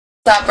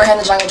What's up, we're here in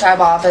the Jungle Tribe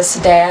office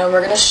today and we're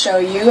going to show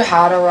you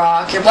how to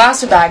rock your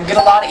blaster bag. We get a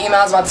lot of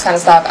emails about this kind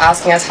of stuff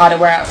asking us how to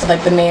wear it for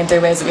like the main 3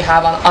 ways that we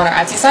have on our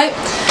Etsy site.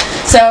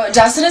 So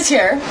Justin is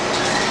here.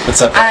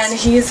 What's up, guys? And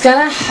he's going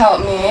to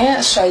help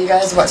me show you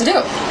guys what to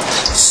do.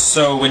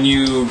 So when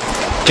you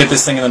get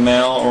this thing in the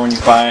mail or when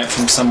you buy it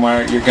from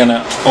somewhere, you're going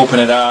to open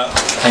it up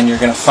and you're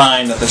going to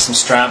find that there's some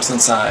straps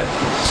inside.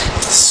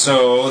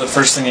 So the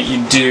first thing that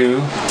you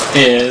do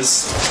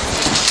is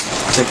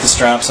take the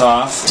straps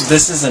off.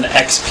 This is an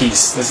X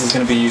piece. This is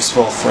going to be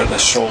useful for the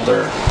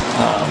shoulder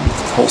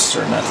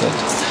holster method.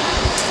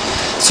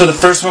 So the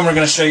first one we're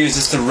going to show you is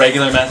just the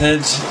regular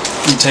method.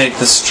 You take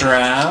the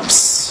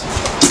straps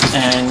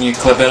and you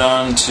clip it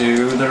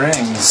onto the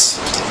rings.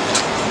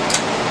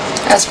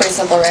 That's pretty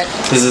simple, right?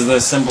 This is the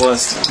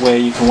simplest way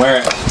you can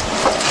wear it.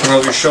 Throw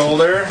over your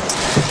shoulder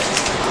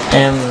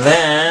and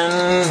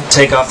then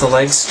take off the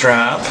leg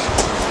strap.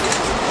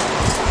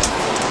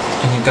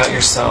 And you've got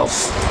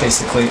yourself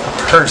basically a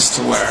purse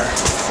to wear.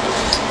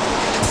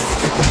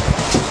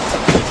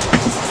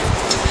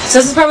 So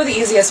this is probably the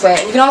easiest way.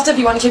 And you can also, if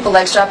you want to keep the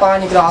leg strap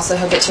on, you can also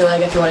hook it to your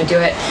leg if you want to do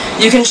it.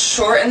 You can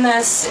shorten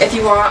this if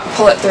you want,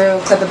 pull it through,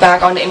 clip it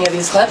back onto any of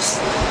these clips,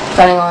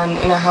 depending on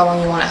how long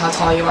you want it, how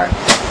tall you are.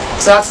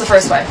 So that's the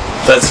first way.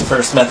 That's the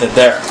first method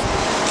there.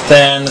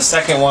 Then the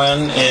second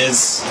one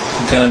is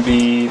going to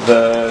be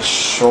the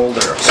shoulder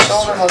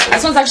holster.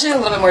 This one's actually a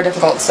little bit more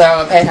difficult,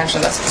 so pay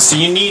attention to this. So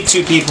you need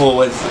 2 people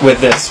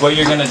with this. What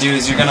you're going to do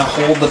is you're going to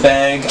hold the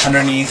bag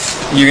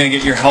underneath. You're going to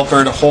get your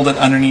helper to hold it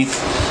underneath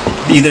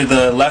either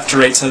the left or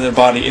right side of their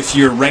body. If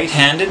you're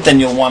right-handed, then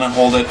you'll want to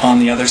hold it on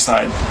the other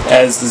side,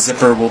 as the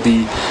zipper will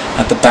be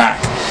at the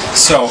back.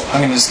 So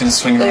I'm just going to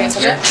swing around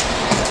here.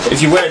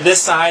 If you wear it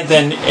this side,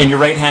 then and you're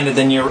right-handed,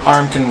 then your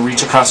arm can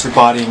reach across your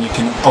body and you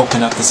can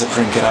open up the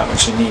zipper and get out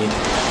what you need.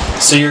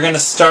 So you're going to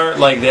start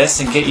like this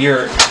and get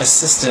your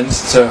assistant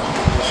to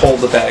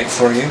hold the bag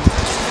for you.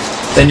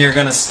 Then you're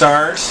going to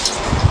start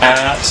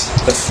at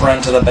the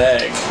front of the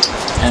bag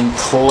and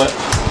clip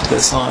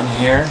this on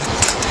here.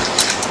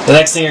 The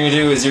next thing you're going to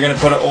do is you're going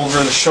to put it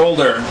over the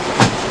shoulder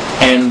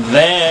and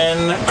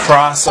then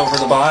cross over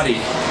the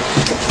body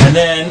and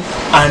then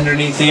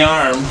underneath the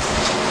arm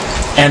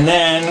and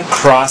then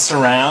cross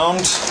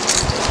around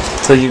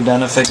till you've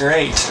done a figure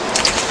 8.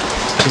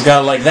 You've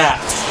got it like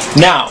that.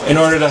 Now, in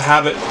order to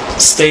have it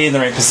stay in the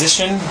right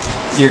position,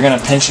 you're going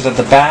to pinch it at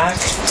the back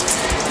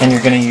and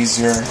you're going to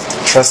use your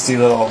trusty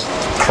little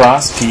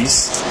cross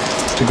piece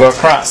to go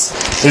across.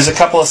 There's a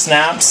couple of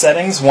snap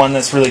settings, one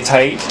that's really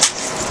tight.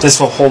 This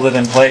will hold it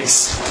in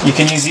place. You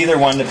can use either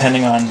one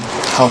depending on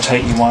how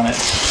tight you want it.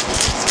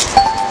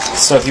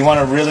 So if you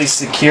want to really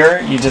secure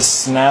it, you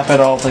just snap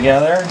it all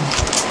together.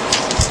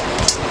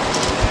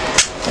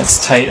 As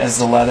tight as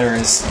the leather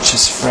is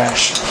just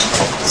fresh.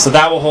 So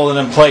that will hold it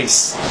in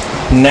place.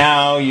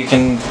 Now you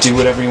can do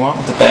whatever you want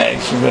with the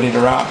bag. You're ready to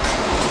rock.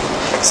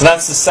 So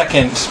that's the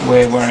second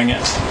way of wearing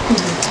it.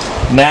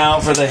 Now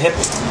for the hip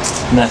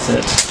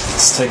method.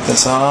 Let's take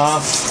this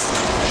off.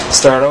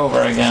 Start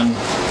over again.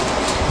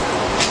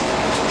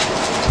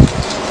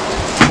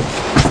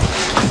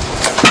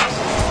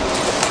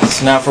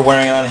 So now for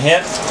wearing it on a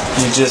hip,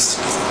 you just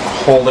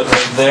hold it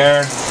right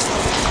there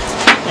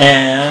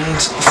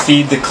and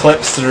feed the clip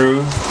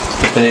through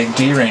the big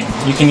D-ring.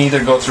 You can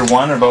either go through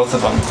one or both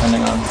of them,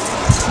 depending on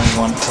how you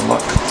want it to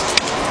look.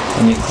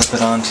 And you clip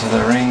it onto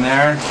the ring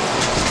there,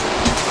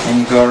 and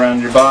you go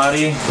around your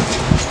body, and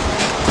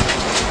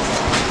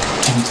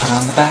you put it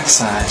on the back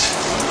side.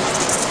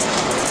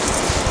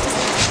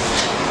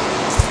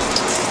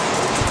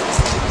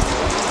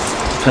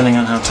 Depending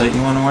on how tight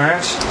you want to wear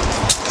it,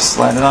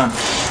 slide it on.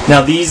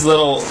 Now these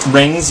little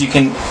rings you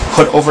can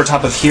put over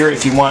top of here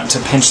if you want to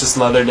pinch this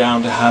leather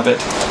down to have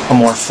it a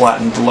more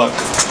flattened look.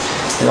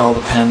 It all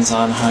depends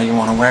on how you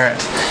want to wear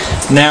it.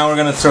 Now we're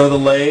going to throw the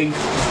leg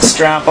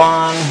strap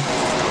on.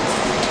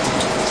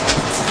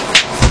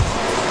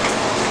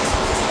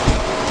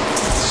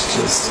 Let's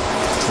just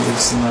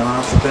loosen that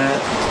off a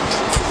bit.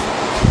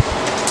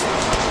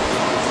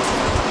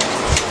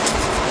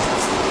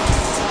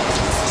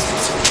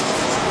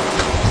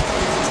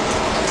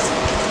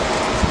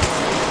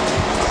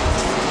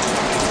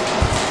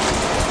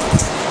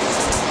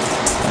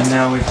 And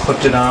now we've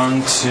clipped it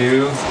on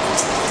to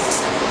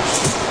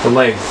the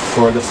leg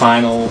for the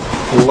final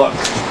look.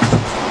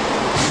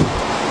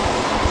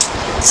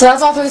 So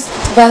that's all 3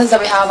 methods that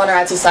we have on our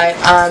Etsy site.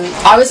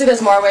 Obviously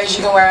there's more ways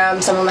you can wear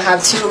them. Some of them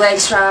have 2 leg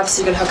straps,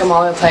 so you can hook them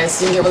all in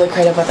place. You can get really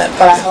creative with it.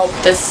 But I hope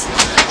this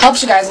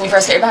helps you guys when you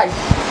first get your bag.